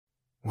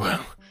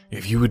Well,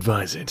 if you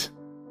advise it.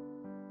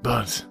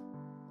 But,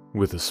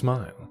 with a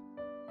smile,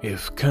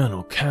 if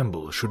Colonel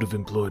Campbell should have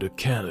employed a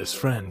careless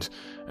friend,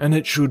 and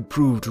it should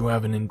prove to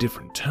have an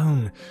indifferent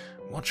tone,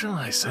 what shall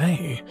I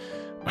say?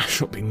 I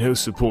shall be no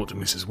support to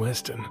Mrs.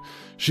 Weston.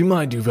 She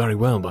might do very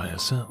well by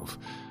herself.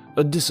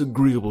 A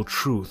disagreeable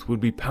truth would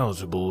be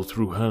palatable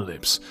through her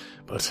lips,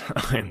 but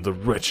I am the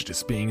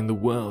wretchedest being in the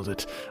world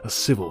at a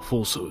civil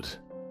falsehood.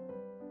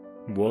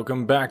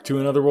 Welcome back to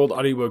Another World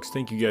Audiobooks.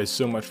 Thank you guys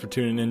so much for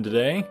tuning in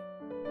today.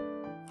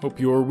 Hope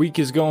your week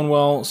is going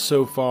well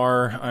so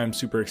far. I'm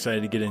super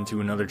excited to get into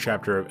another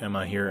chapter of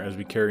Emma here as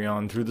we carry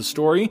on through the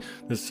story.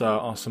 This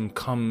awesome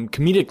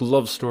comedic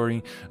love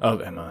story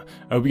of Emma.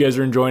 I hope you guys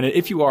are enjoying it.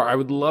 If you are, I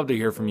would love to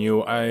hear from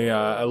you.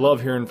 I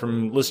love hearing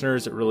from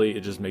listeners. It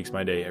just makes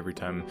my day every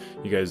time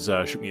you guys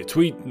shoot me a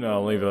tweet,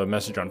 leave a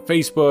message on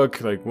Facebook,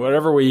 like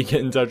whatever way you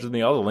get in touch with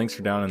me. All the links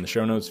are down in the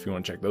show notes if you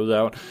want to check those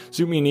out.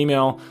 Shoot me an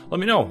email.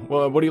 Let me know.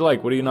 Well, what do you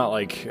like? What do you not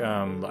like?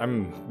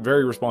 I'm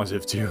very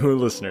responsive to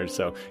listeners,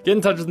 so get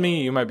in touch with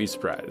me. You might be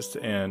surprised,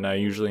 and I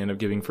usually end up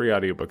giving free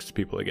audiobooks to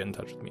people that get in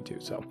touch with me too,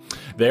 so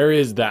there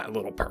is that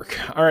little perk.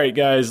 Alright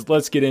guys,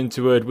 let's get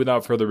into it.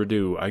 Without further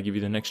ado, I give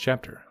you the next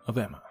chapter of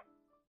Emma.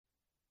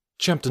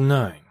 Chapter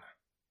 9.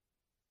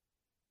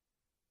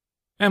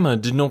 Emma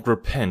did not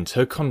repent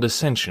her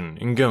condescension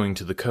in going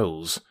to the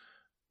Coles.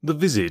 The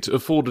visit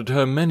afforded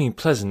her many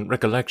pleasant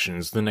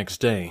recollections the next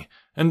day,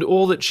 and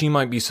all that she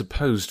might be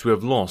supposed to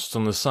have lost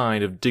on the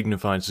side of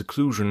dignified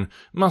seclusion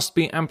must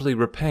be amply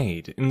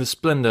repaid in the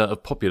splendour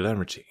of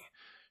popularity.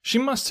 She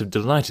must have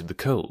delighted the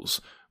Coles,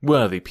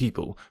 worthy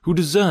people who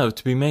deserved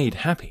to be made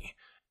happy,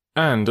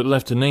 and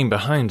left a name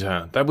behind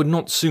her that would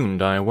not soon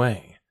die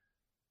away.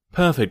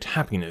 Perfect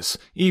happiness,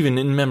 even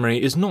in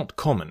memory, is not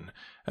common,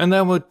 and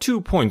there were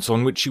 2 points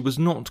on which she was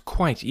not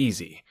quite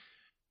easy.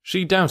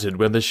 She doubted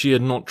whether she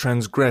had not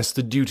transgressed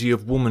the duty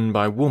of woman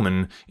by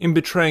woman in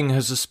betraying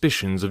her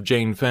suspicions of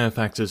Jane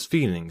Fairfax's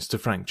feelings to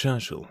Frank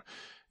Churchill.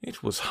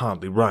 It was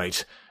hardly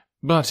right,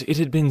 but it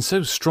had been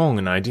so strong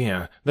an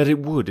idea that it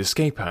would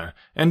escape her,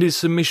 and his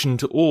submission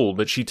to all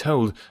that she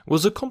told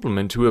was a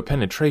compliment to her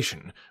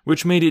penetration,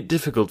 which made it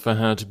difficult for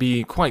her to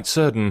be quite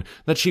certain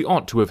that she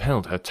ought to have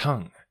held her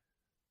tongue.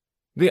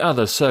 The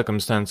other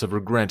circumstance of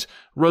regret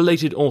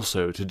related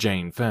also to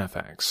Jane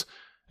Fairfax,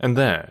 and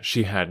there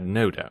she had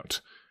no doubt.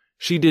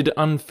 She did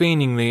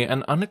unfeigningly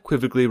and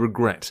unequivocally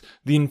regret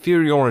the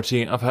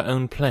inferiority of her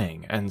own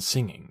playing and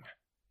singing.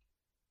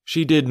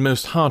 She did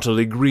most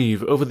heartily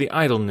grieve over the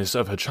idleness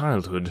of her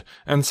childhood,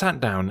 and sat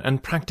down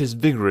and practised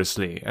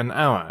vigorously an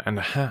hour and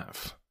a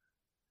half.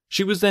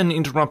 She was then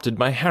interrupted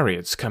by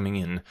Harriet's coming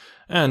in,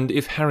 and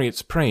if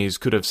Harriet's praise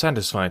could have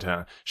satisfied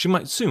her, she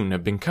might soon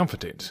have been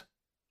comforted.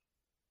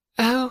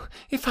 "Oh,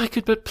 if I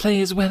could but play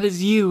as well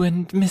as you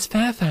and Miss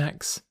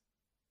Fairfax!"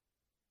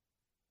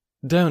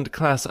 "Don't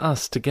class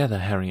us together,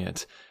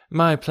 Harriet.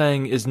 My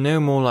playing is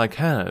no more like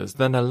hers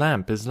than a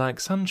lamp is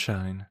like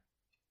sunshine."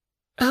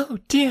 "Oh,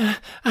 dear,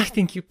 I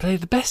think you play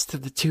the best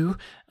of the two.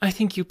 I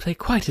think you play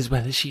quite as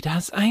well as she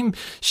does. I'm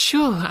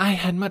sure I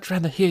had much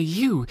rather hear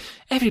you.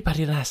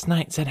 Everybody last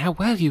night said how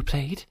well you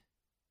played."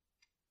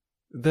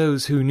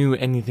 "Those who knew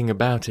anything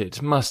about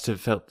it must have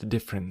felt the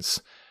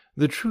difference.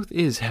 The truth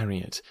is,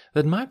 Harriet,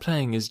 that my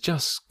playing is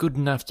just good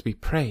enough to be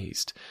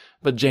praised,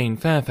 but Jane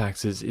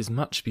Fairfax's is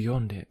much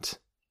beyond it."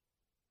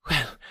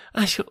 "Well,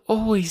 I shall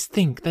always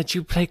think that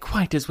you play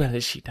quite as well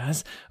as she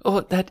does,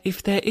 or that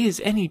if there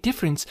is any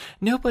difference,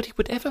 nobody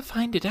would ever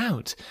find it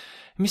out.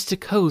 Mr.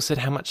 Cole said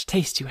how much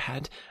taste you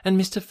had, and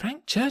Mr.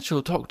 Frank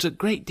Churchill talked a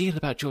great deal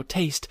about your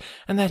taste,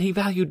 and that he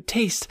valued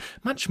taste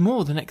much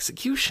more than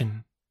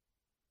execution."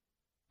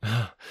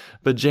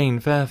 "But Jane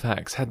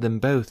Fairfax had them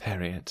both,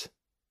 Harriet."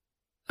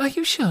 "Are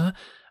you sure?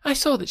 I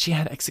saw that she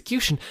had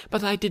execution,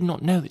 but I did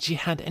not know that she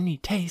had any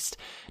taste.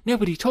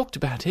 Nobody talked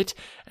about it,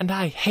 and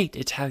I hate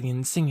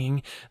Italian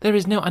singing. There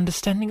is no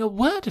understanding a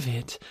word of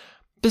it.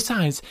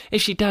 Besides,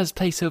 if she does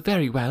play so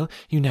very well,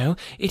 you know,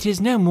 it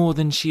is no more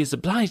than she is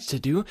obliged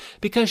to do,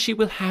 because she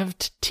will have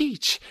to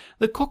teach.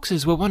 The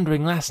Coxes were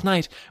wondering last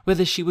night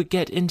whether she would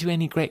get into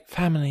any great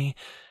family.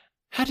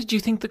 How did you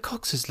think the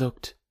Coxes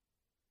looked?"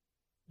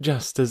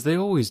 "Just as they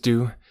always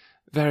do.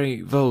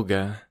 Very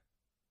vulgar."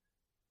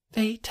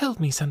 "They told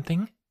me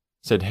something,"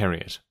 said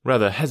Harriet,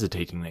 rather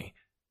hesitatingly.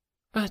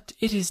 "but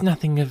it is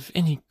nothing of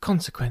any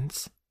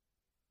consequence."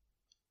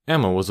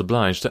 Emma was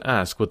obliged to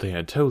ask what they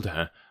had told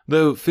her,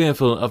 though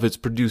fearful of its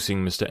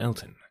producing Mr.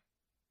 Elton.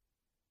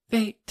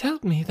 "They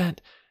told me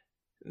that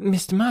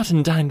Mr.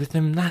 Martin dined with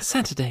them last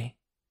Saturday."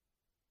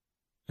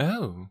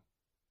 "Oh."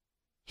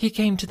 "He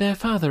came to their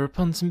father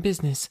upon some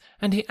business,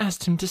 and he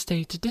asked him to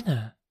stay to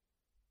dinner."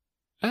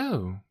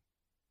 "Oh."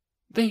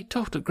 "They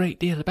talked a great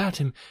deal about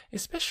him,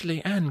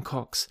 especially Anne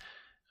Cox.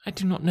 I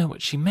do not know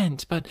what she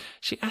meant, but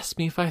she asked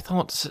me if I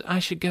thought I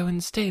should go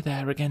and stay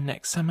there again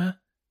next summer."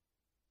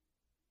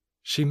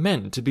 She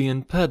meant to be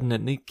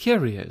impertinently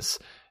curious,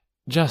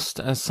 just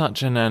as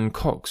such an Anne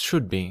Cox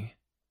should be.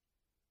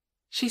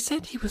 "She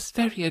said he was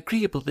very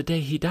agreeable the day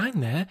he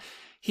dined there.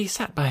 He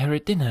sat by her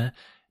at dinner.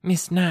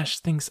 Miss Nash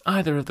thinks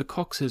either of the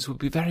Coxes would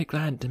be very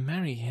glad to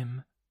marry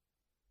him."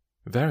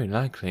 "Very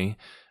likely.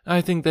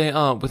 I think they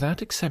are,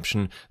 without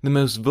exception, the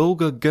most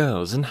vulgar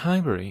girls in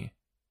Highbury."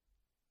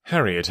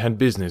 Harriet had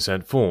business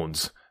at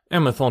Ford's.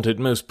 Emma thought it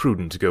most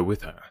prudent to go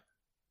with her.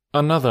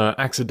 Another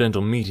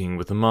accidental meeting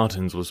with the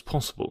Martins was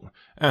possible,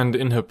 and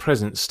in her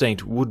present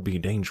state would be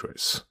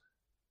dangerous.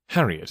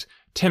 Harriet,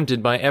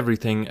 tempted by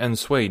everything and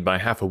swayed by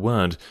half a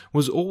word,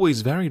 was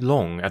always very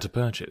long at a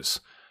purchase,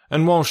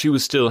 and while she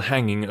was still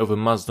hanging over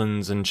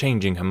muslins and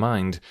changing her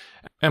mind,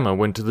 Emma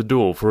went to the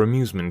door for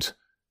amusement.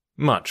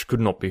 Much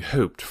could not be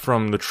hoped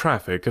from the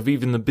traffic of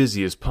even the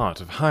busiest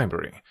part of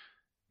Highbury.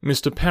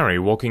 Mr. Perry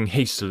walking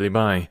hastily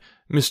by,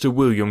 Mr.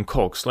 William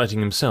Cox letting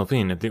himself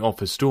in at the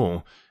office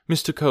door,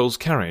 Mr. Cole's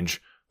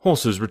carriage,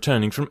 horses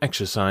returning from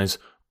exercise,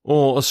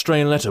 or a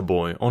stray letter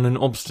boy on an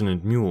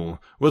obstinate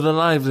mule, were the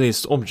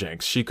liveliest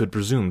objects she could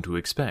presume to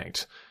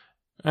expect.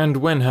 And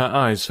when her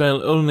eyes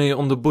fell only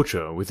on the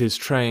butcher with his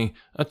tray,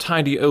 a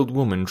tidy old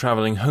woman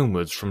travelling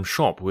homewards from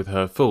shop with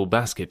her full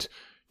basket,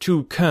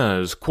 2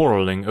 curs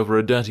quarrelling over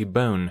a dirty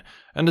bone,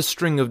 and a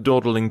string of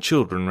dawdling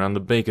children round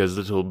the baker's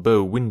little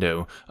bow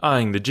window,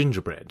 eyeing the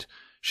gingerbread,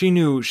 she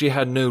knew she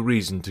had no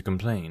reason to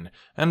complain,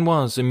 and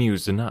was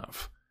amused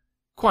enough.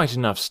 Quite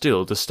enough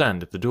still to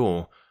stand at the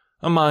door.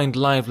 A mind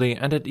lively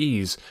and at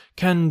ease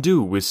can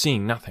do with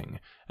seeing nothing,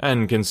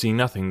 and can see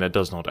nothing that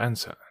does not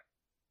answer.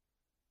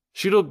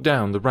 She looked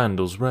down the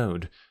Randalls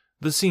Road.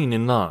 The scene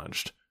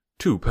enlarged.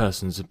 2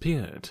 persons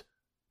appeared.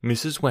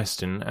 Mrs.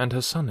 Weston and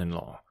her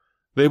son-in-law.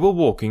 They were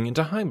walking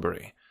into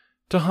Highbury.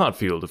 To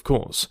Hartfield, of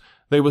course.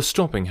 They were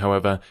stopping,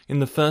 however, in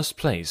the first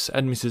place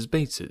at Mrs.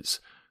 Bates's,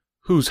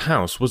 whose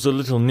house was a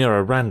little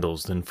nearer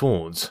Randalls than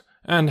Ford's,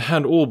 and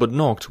had all but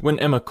knocked when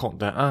Emma caught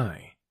their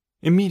eye.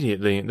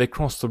 Immediately they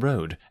crossed the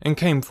road and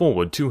came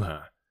forward to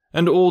her,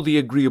 and all the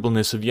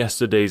agreeableness of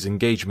yesterday's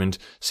engagement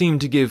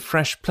seemed to give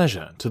fresh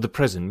pleasure to the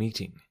present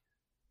meeting.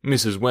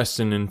 Mrs.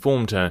 Weston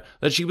informed her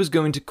that she was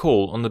going to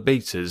call on the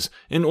Bateses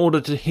in order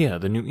to hear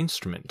the new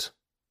instrument.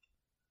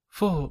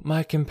 "For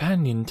my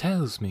companion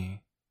tells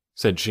me,"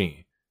 said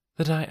she,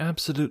 "that I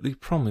absolutely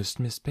promised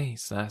Miss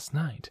Bates last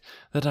night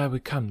that I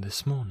would come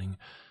this morning.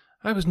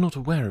 I was not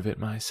aware of it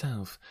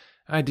myself.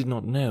 I did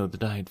not know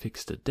that I had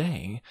fixed a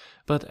day,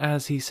 but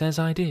as he says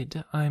I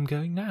did, I am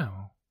going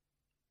now."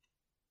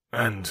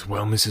 "And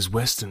while Mrs.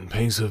 Weston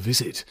pays her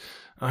visit,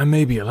 I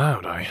may be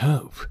allowed, I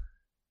hope,"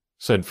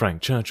 said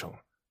Frank Churchill,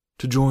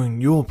 "to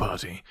join your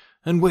party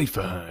and wait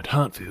for her at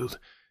Hartfield,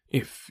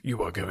 if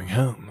you are going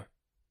home."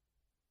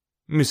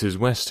 Mrs.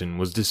 Weston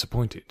was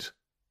disappointed.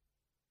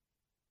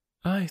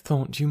 "I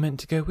thought you meant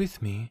to go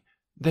with me.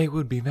 They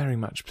would be very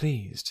much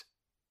pleased."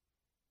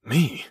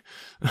 "Me?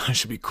 I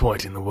should be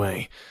quite in the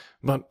way,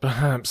 but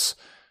perhaps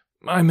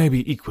I may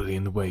be equally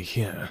in the way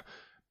here.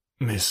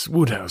 Miss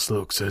Woodhouse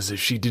looks as if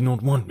she did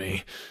not want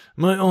me.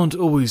 My aunt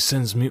always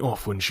sends me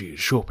off when she is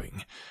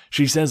shopping.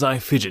 She says I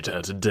fidget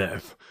her to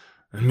death,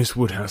 and Miss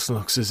Woodhouse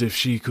looks as if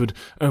she could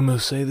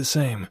almost say the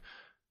same.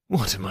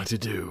 What am I to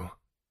do?"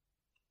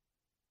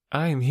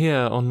 "I am here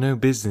on no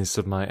business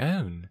of my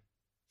own,"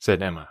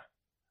 said Emma.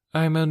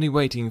 "I am only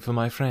waiting for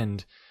my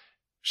friend.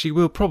 She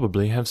will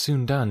probably have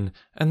soon done,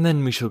 and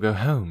then we shall go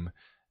home.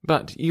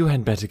 But you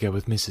had better go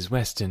with Mrs.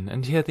 Weston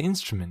and hear the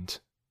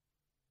instrument."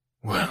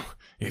 "Well,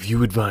 if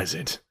you advise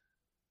it.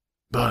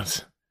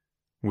 But,"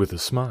 with a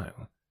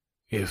smile,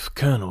 "if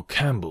Colonel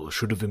Campbell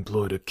should have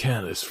employed a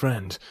careless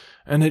friend,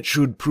 and it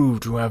should prove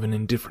to have an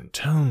indifferent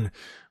tone,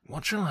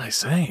 what shall I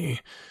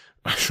say?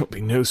 I shall be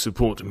no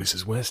support to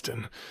Mrs.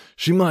 Weston.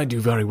 She might do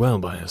very well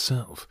by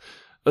herself.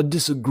 A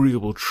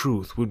disagreeable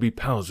truth would be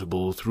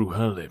palatable through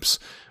her lips,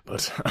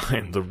 but I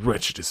am the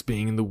wretchedest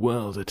being in the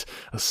world at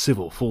a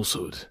civil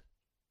falsehood."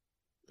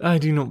 "I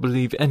do not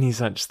believe any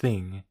such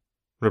thing,"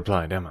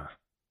 replied Emma.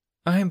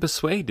 "I am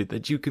persuaded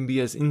that you can be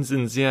as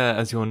insincere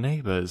as your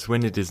neighbours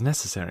when it is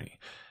necessary,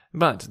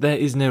 but there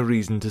is no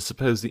reason to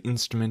suppose the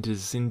instrument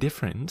is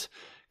indifferent.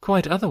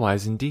 Quite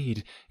otherwise,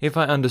 indeed, if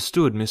I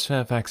understood Miss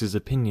Fairfax's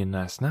opinion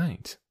last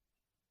night."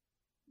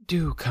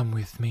 "Do come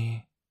with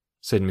me,"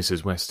 said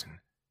Mrs. Weston.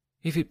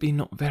 "If it be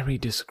not very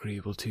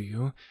disagreeable to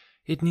you,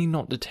 it need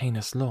not detain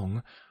us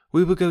long.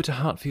 We will go to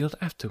Hartfield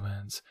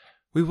afterwards.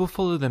 We will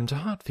follow them to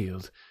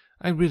Hartfield.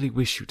 I really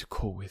wish you to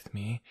call with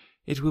me.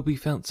 It will be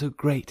felt so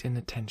great an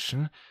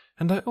attention,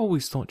 and I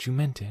always thought you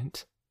meant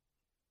it."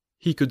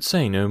 He could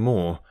say no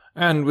more,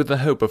 and with the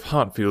hope of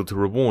Hartfield to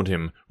reward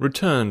him,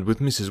 returned with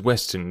Mrs.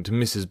 Weston to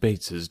Mrs.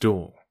 Bates's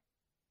door.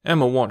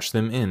 Emma watched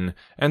them in,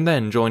 and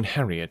then joined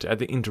Harriet at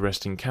the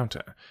interesting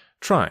counter,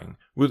 trying,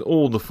 with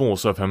all the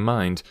force of her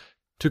mind,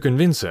 to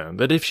convince her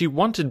that if she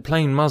wanted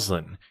plain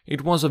muslin,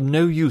 it was of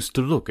no use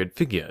to look at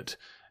figured,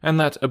 and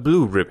that a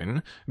blue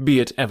ribbon, be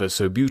it ever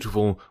so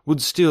beautiful,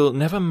 would still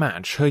never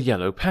match her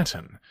yellow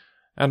pattern.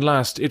 At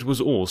last it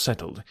was all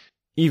settled,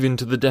 even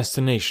to the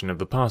destination of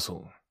the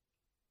parcel.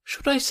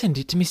 "Should I send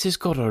it to Mrs.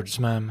 Goddard's,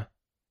 ma'am?"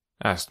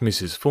 asked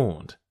Mrs.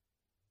 Ford.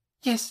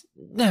 Yes,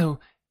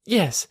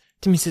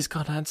 to Mrs.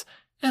 Goddard's,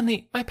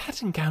 only my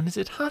pattern gown is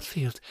at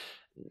Hartfield.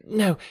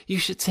 No, you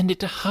should send it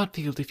to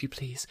Hartfield, if you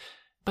please.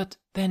 But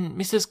then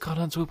Mrs.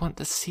 Goddard's will want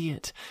to see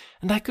it,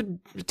 and I could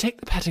take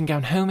the pattern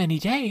gown home any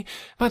day,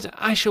 but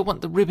I shall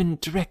want the ribbon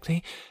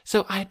directly,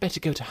 so I had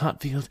better go to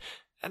Hartfield.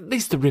 At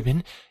least the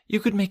ribbon. You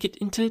could make it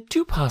into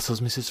 2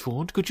 parcels, Mrs.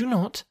 Ford, could you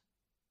not?"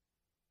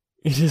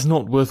 "It is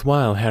not worth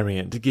while,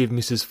 Harriet, to give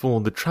Mrs.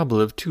 Ford the trouble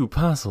of 2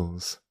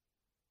 parcels."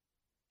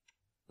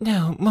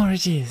 "No, more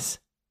it is."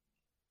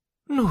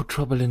 "No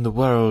trouble in the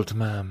world,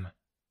 ma'am,"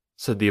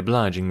 said the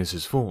obliging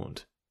Mrs.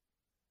 Ford.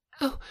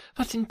 "Oh,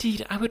 but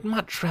indeed I would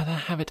much rather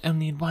have it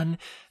only in 1.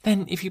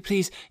 Then, if you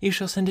please, you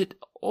shall send it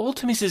all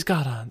to Mrs.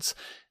 Goddard's.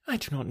 I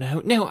do not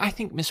know. No, I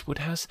think, Miss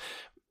Woodhouse,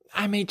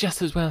 I may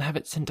just as well have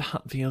it sent to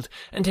Hartfield,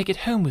 and take it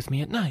home with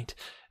me at night.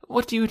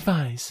 What do you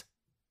advise?"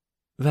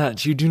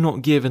 "That you do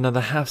not give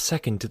another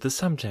half-second to the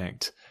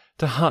subject.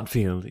 To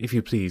Hartfield, if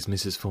you please,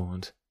 Mrs.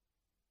 Ford."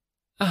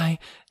 "Aye,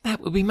 that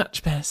will be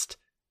much best,"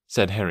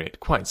 said Harriet,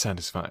 quite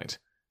satisfied.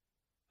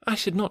 "I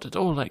should not at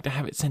all like to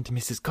have it sent to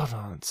Mrs.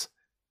 Goddard's."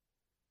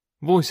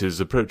 Voices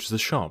approached the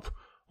shop,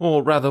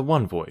 or rather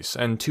 1 voice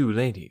and 2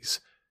 ladies.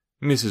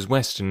 Mrs.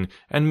 Weston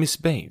and Miss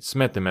Bates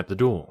met them at the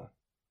door.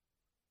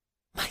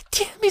 "My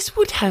dear Miss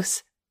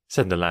Woodhouse,"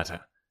 said the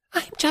latter,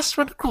 "I am just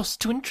run across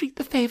to entreat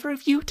the favour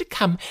of you to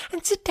come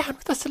and sit down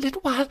with us a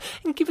little while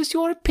and give us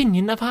your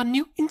opinion of our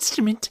new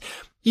instrument.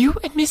 You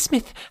and Miss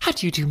Smith. How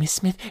do you do, Miss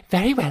Smith?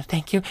 Very well,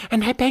 thank you,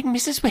 and I beg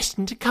Mrs.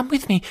 Weston to come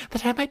with me,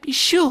 that I might be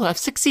sure of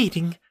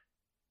succeeding."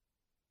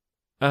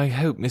 "I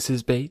hope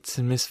Mrs. Bates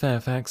and Miss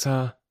Fairfax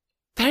are—"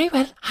 "Very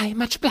well, I am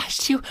much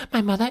obliged to you.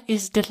 My mother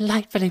is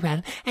delightfully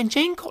well, and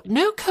Jane caught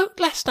no cold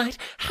last night.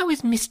 How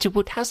is Mr.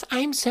 Woodhouse? I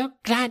am so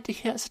glad to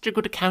hear such a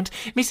good account.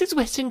 Mrs.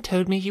 Weston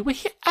told me you were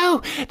here.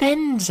 Oh,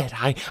 then, said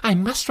I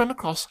must run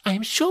across. I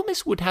am sure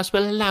Miss Woodhouse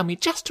will allow me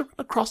just to run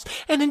across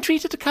and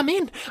entreat her to come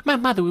in. My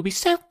mother will be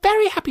so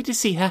very happy to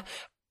see her.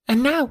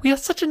 And now we are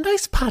such a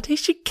nice party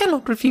she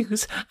cannot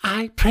refuse.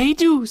 I pray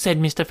do, said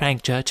Mr.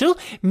 Frank Churchill.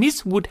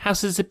 Miss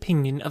Woodhouse's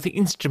opinion of the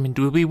instrument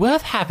will be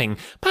worth having.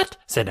 But,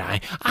 said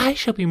I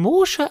shall be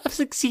more sure of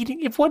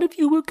succeeding if one of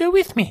you will go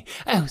with me.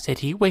 Oh, said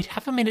he, wait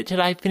half a minute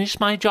till I finish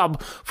my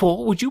job,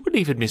 for, would you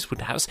believe it, Miss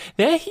Woodhouse,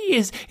 there he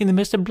is, in the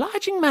most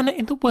obliging manner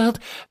in the world,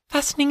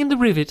 fastening in the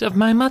rivet of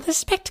my mother's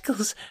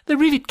spectacles. The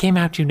rivet came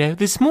out, you know,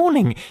 this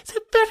morning. So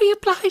very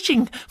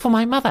obliging, for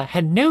my mother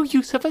had no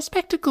use of her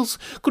spectacles,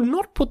 could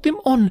not put them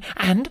on,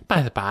 and,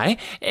 by the by,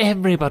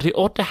 everybody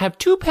ought to have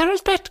 2 pair of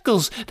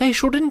spectacles. They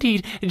should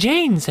indeed.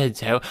 Jane said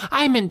so.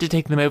 I meant to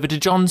take them over to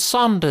John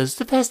Saunders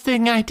the first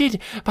thing I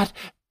did,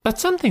 but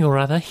something or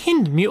other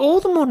hindered me all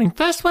the morning,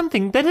 first one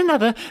thing, then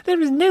another. There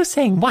is no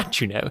saying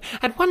what, you know.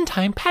 At one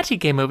time Patty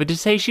came over to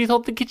say she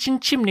thought the kitchen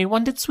chimney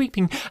wanted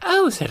sweeping.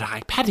 Oh, said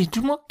I, Patty,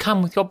 do not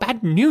come with your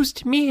bad news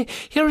to me.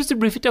 Here is the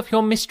rivet of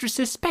your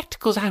mistress's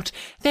spectacles out.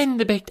 Then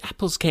the baked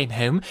apples came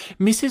home.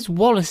 Mrs.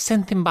 Wallace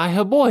sent them by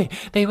her boy.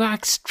 They were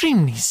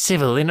extremely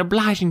civil and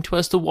obliging to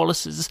us, the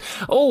Wallaces,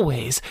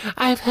 always.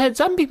 I have heard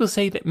some people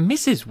say that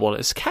Mrs.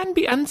 Wallace can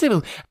be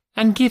uncivil,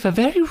 and give a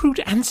very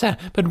rude answer,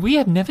 but we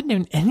have never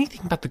known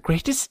anything but the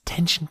greatest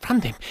attention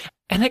from them,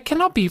 and it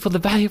cannot be for the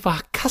value of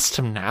our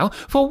custom now,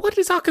 for what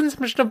is our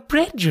consumption of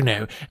bread, you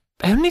know?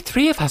 Only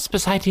 3 of us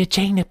beside dear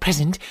Jane at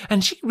present,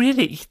 and she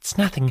really eats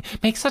nothing,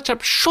 makes such a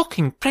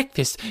shocking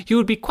breakfast, you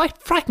would be quite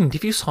frightened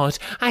if you saw it.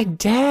 I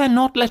dare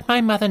not let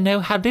my mother know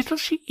how little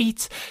she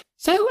eats.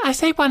 So I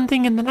say one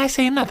thing and then I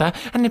say another,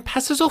 and it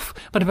passes off,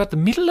 but about the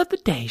middle of the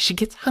day she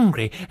gets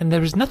hungry, and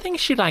there is nothing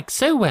she likes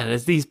so well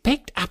as these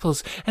baked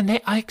apples, and they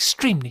are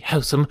extremely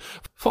wholesome,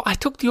 for I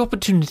took the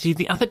opportunity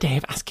the other day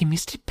of asking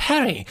Mr.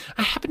 Perry.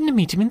 I happened to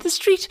meet him in the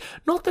street.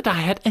 Not that I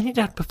had any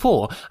doubt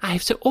before. I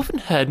have so often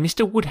heard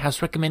Mr.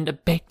 Woodhouse recommend a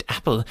baked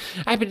apple.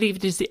 I believe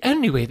it is the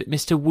only way that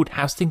Mr.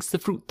 Woodhouse thinks the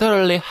fruit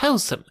thoroughly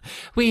wholesome.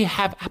 We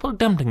have apple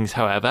dumplings,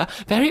 however,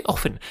 very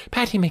often.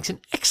 Patty makes an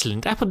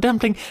excellent apple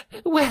dumpling.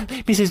 Well,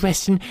 Mrs.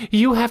 Weston,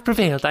 you have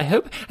prevailed, I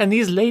hope, and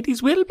these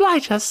ladies will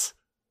oblige us.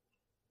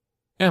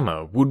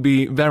 Emma would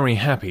be very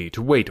happy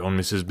to wait on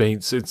Mrs.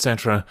 Bates,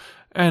 etc.,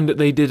 and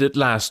they did at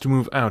last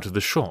move out of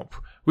the shop,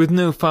 with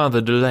no farther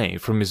delay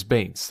from Miss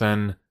Bates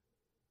than—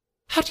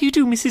 How do you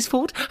do, Mrs.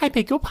 Ford? I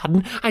beg your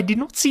pardon. I did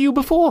not see you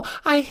before.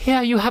 I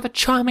hear you have a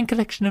charming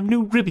collection of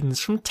new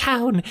ribbons from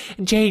town.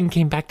 Jane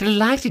came back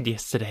delighted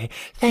yesterday.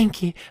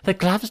 Thank you. The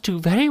gloves do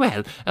very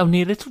well,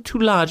 only a little too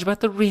large about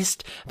the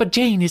wrist, but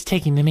Jane is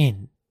taking them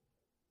in.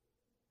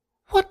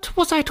 What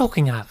was I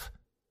talking of?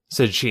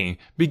 said she,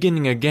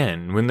 beginning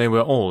again when they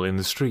were all in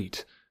the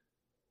street.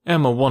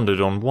 Emma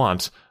wondered on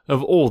what,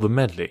 of all the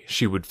medley,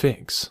 she would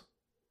fix.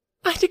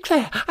 I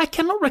declare I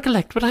cannot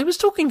recollect what I was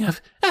talking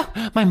of.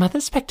 Oh, my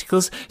mother's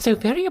spectacles, so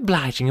very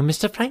obliging of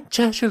Mr. Frank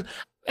Churchill.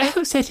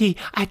 Oh, said he,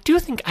 I do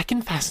think I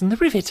can fasten the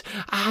rivet.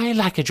 I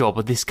like a job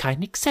of this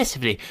kind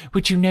excessively,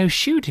 which you know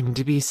shewed him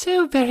to be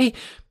so very—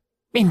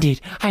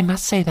 Indeed, I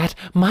must say that,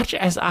 much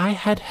as I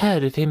had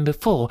heard of him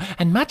before,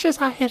 and much as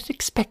I had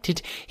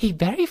expected, he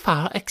very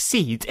far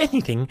exceeds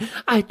anything.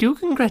 I do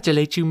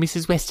congratulate you,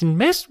 Mrs. Weston,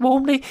 most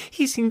warmly.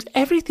 He seems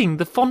everything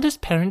the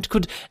fondest parent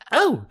could—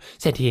 "Oh,"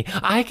 said he,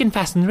 "I can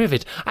fasten the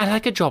rivet. I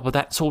like a job of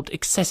that sort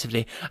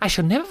excessively. I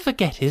shall never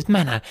forget his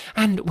manner,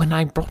 and when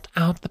I brought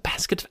out the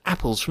basket of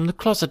apples from the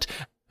closet,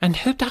 and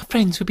hoped our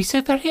friends would be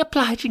so very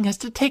obliging as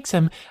to take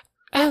some—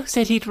 'Oh,'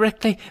 said he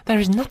directly, 'there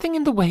is nothing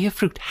in the way of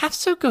fruit half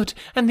so good,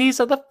 and these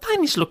are the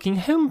finest looking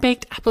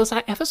home-baked apples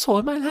I ever saw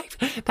in my life.'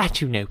 That,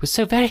 you know, was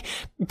so very—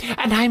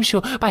 and I am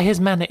sure by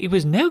his manner it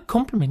was no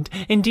compliment.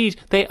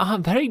 Indeed, they are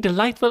very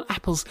delightful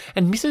apples,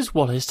 and Mrs.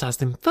 Wallace does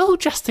them full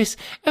justice,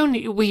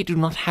 only we do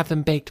not have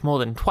them baked more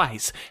than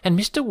twice, and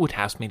Mr.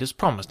 Woodhouse made us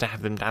promise to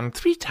have them done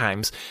 3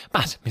 times.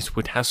 But Miss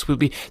Woodhouse will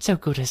be so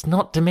good as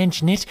not to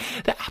mention it.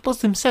 The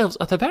apples themselves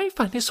are the very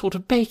finest sort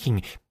of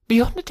baking,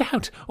 beyond a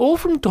doubt, all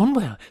from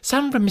Donwell,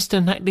 some from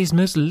Mr. Knightley's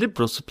most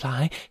liberal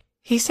supply.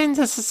 He sends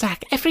us a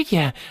sack every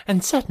year,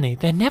 and certainly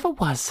there never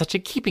was such a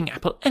keeping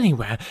apple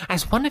anywhere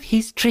as one of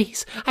his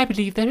trees. I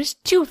believe there is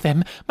 2 of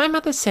them. My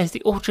mother says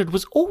the orchard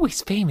was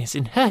always famous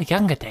in her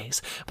younger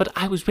days, but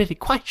I was really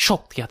quite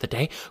shocked the other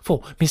day, for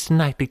Mr.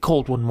 Knightley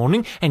called one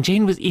morning, and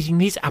Jane was eating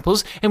these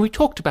apples, and we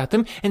talked about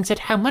them, and said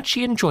how much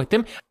she enjoyed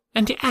them,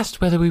 and he asked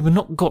whether we were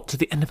not got to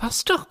the end of our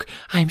stock.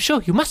 'I am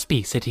sure you must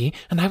be,' said he,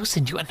 'and I will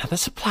send you another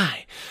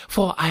supply,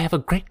 for I have a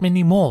great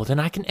many more than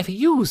I can ever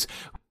use.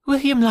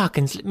 William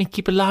Larkins let me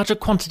keep a larger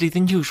quantity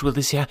than usual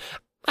this year.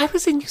 I will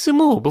send you some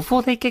more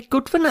before they get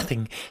good for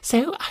nothing,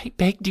 so I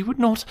begged you would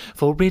not,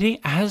 for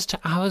really, as to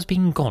ours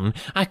being gone,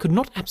 I could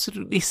not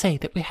absolutely say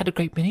that we had a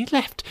great many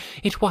left.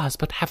 It was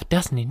but half a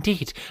dozen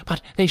indeed,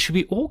 but they should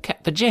be all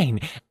kept for Jane,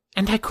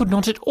 and I could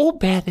not at all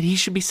bear that he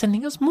should be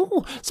sending us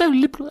more, so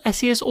liberal as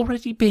he has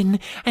already been,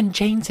 and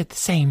Jane said the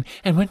same,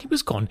 and when he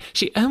was gone,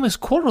 she almost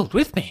quarrelled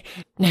with me.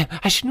 No,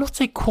 I should not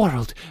say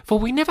quarrelled, for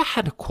we never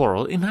had a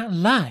quarrel in our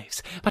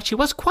lives, but she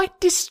was quite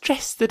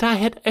distressed that I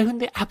had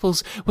owned the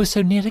apples were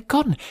so nearly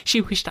gone.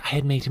 She wished I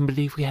had made him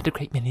believe we had a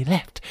great many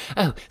left.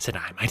 'Oh,' said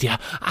I, 'my dear,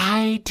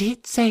 I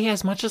did say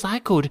as much as I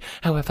could.'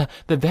 However,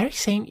 the very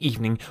same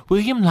evening,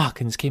 William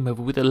Larkins came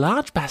over with a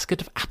large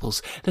basket of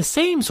apples, the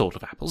same sort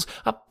of apples,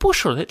 a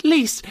bushel at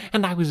least,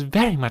 and I was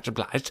very much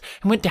obliged,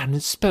 and went down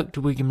and spoke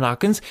to William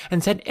Larkins,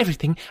 and said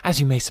everything,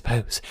 as you may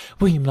suppose.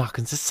 William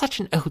Larkins is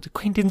such an old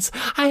acquaintance,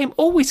 I am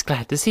always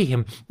glad to see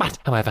him. But,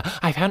 however,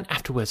 I found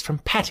afterwards from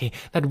Patty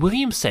that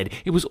William said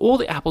it was all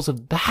the apples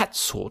of that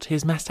sort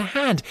his master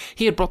had.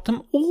 He had brought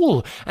them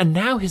all, and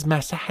now his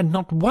master had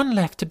not one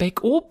left to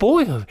bake or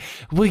boil.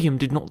 William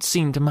did not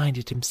seem to mind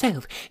it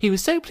himself. He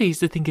was so pleased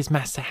to think his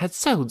master had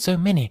sold so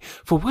many,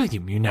 for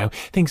William, you know,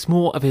 thinks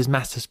more of his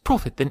master's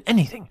profit than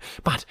anything.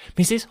 But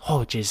Mrs.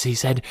 Hodges, he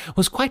said,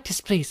 was quite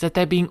displeased at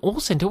their being all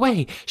sent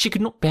away. She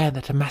could not bear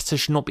that her master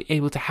should not be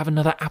able to have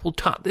another apple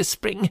tart this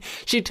spring.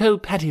 She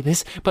told Patty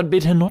this, but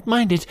bid her not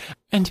mind it,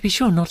 and to be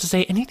sure not to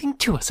say anything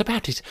to us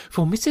about it,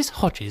 for Mrs.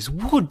 Hodges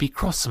would be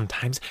cross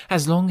sometimes,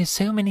 as long as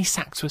so many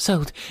sacks were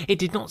sold. It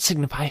did not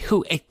signify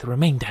who ate the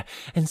remainder,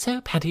 and so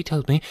Patty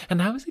told me,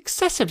 and I was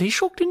excessively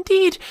shocked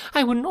indeed.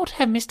 I would not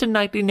have Mr.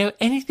 Knightley know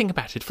anything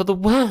about it for the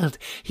world.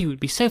 He would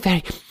be so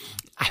very—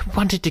 I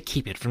wanted to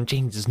keep it from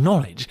Jane's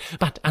knowledge,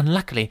 but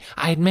unluckily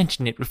I had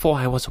mentioned it before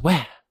I was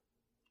aware."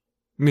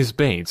 Miss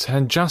Bates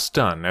had just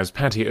done as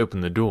Patty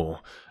opened the door,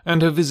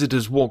 and her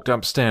visitors walked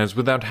upstairs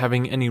without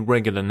having any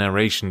regular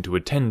narration to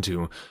attend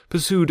to,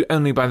 pursued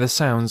only by the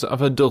sounds of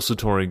her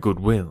desultory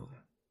goodwill.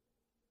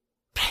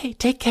 "Pray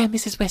take care,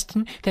 Mrs.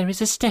 Weston. There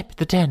is a step at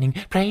the turning.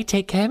 Pray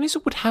take care, Miss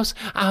Woodhouse.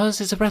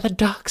 Ours is a rather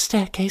dark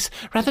staircase,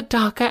 rather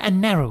darker and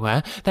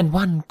narrower than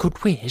one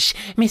could wish.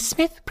 Miss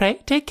Smith,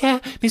 pray take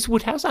care. Miss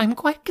Woodhouse, I'm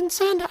quite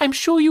concerned. I'm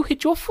sure you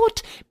hit your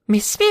foot.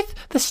 Miss Smith,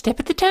 the step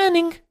at the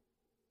turning."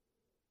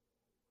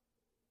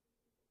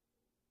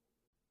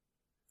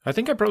 I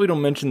think I probably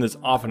don't mention this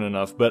often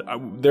enough, but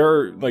there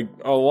are like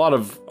a lot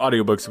of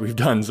audiobooks that we've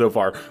done so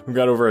far. We've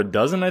got over a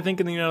dozen, I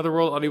think, in the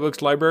Anotherworld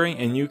Audiobooks library,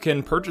 and you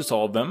can purchase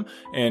all of them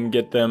and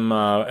get them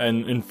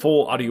in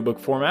full audiobook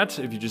format.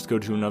 If you just go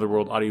to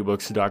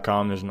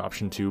anotherworldaudiobooks.com, there's an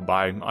option to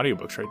buy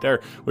audiobooks right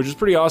there, which is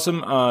pretty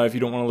awesome. If you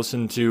don't want to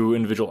listen to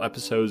individual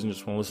episodes and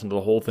just want to listen to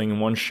the whole thing in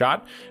one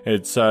shot,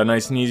 it's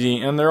nice and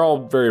easy, and they're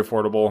all very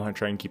affordable. I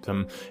try and keep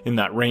them in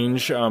that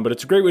range, but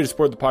it's a great way to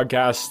support the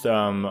podcast.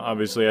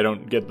 Obviously, I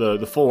don't get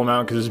the full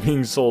amount because it's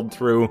being sold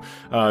through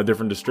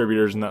different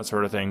distributors and that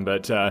sort of thing,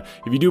 but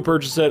if you do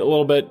purchase it, a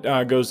little bit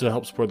goes to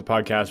help support the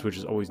podcast, which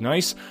is always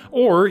nice.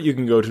 Or you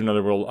can go to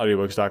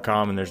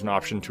anotherworldaudiobooks.com and there's an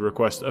option to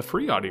request a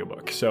free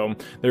audiobook, so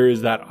there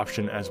is that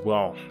option as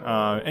well.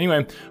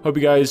 Anyway, hope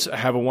you guys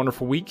have a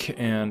wonderful week,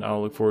 and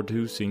I'll look forward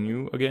to seeing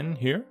you again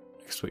here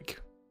next week.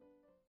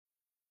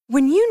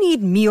 When you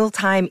need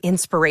mealtime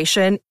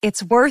inspiration,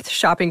 it's worth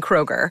shopping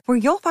Kroger, where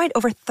you'll find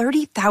over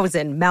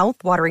 30,000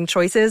 mouth-watering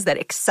choices that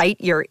excite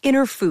your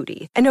inner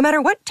foodie. And no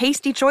matter what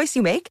tasty choice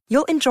you make,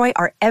 you'll enjoy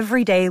our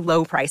everyday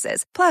low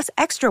prices, plus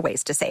extra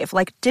ways to save,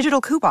 like digital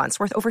coupons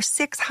worth over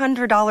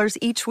 $600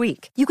 each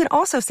week. You can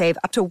also save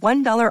up to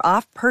 $1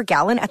 off per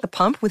gallon at the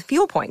pump with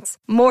fuel points.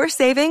 More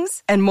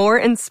savings and more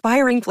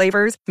inspiring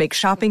flavors make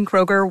shopping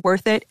Kroger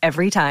worth it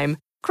every time.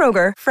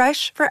 Kroger,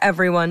 fresh for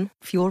everyone.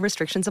 Fuel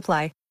restrictions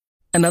apply.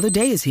 Another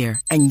day is here,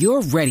 and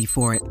you're ready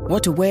for it.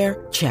 What to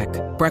wear? Check.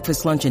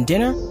 Breakfast, lunch, and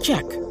dinner?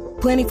 Check.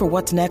 Planning for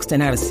what's next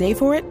and how to save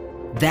for it?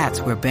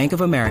 That's where Bank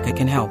of America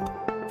can help.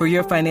 For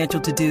your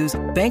financial to-dos,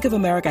 Bank of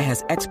America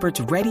has experts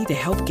ready to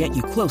help get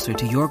you closer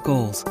to your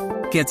goals.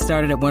 Get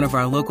started at one of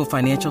our local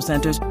financial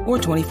centers or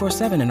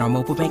 24/7 in our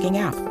mobile banking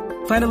app.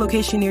 Find a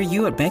location near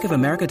you at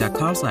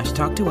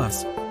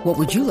bankofamerica.com/talktous. What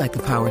would you like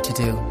the power to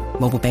do?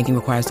 Mobile banking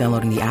requires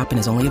downloading the app and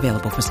is only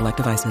available for select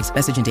devices.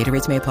 Message and data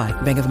rates may apply.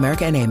 Bank of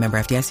America NA, member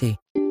FDIC.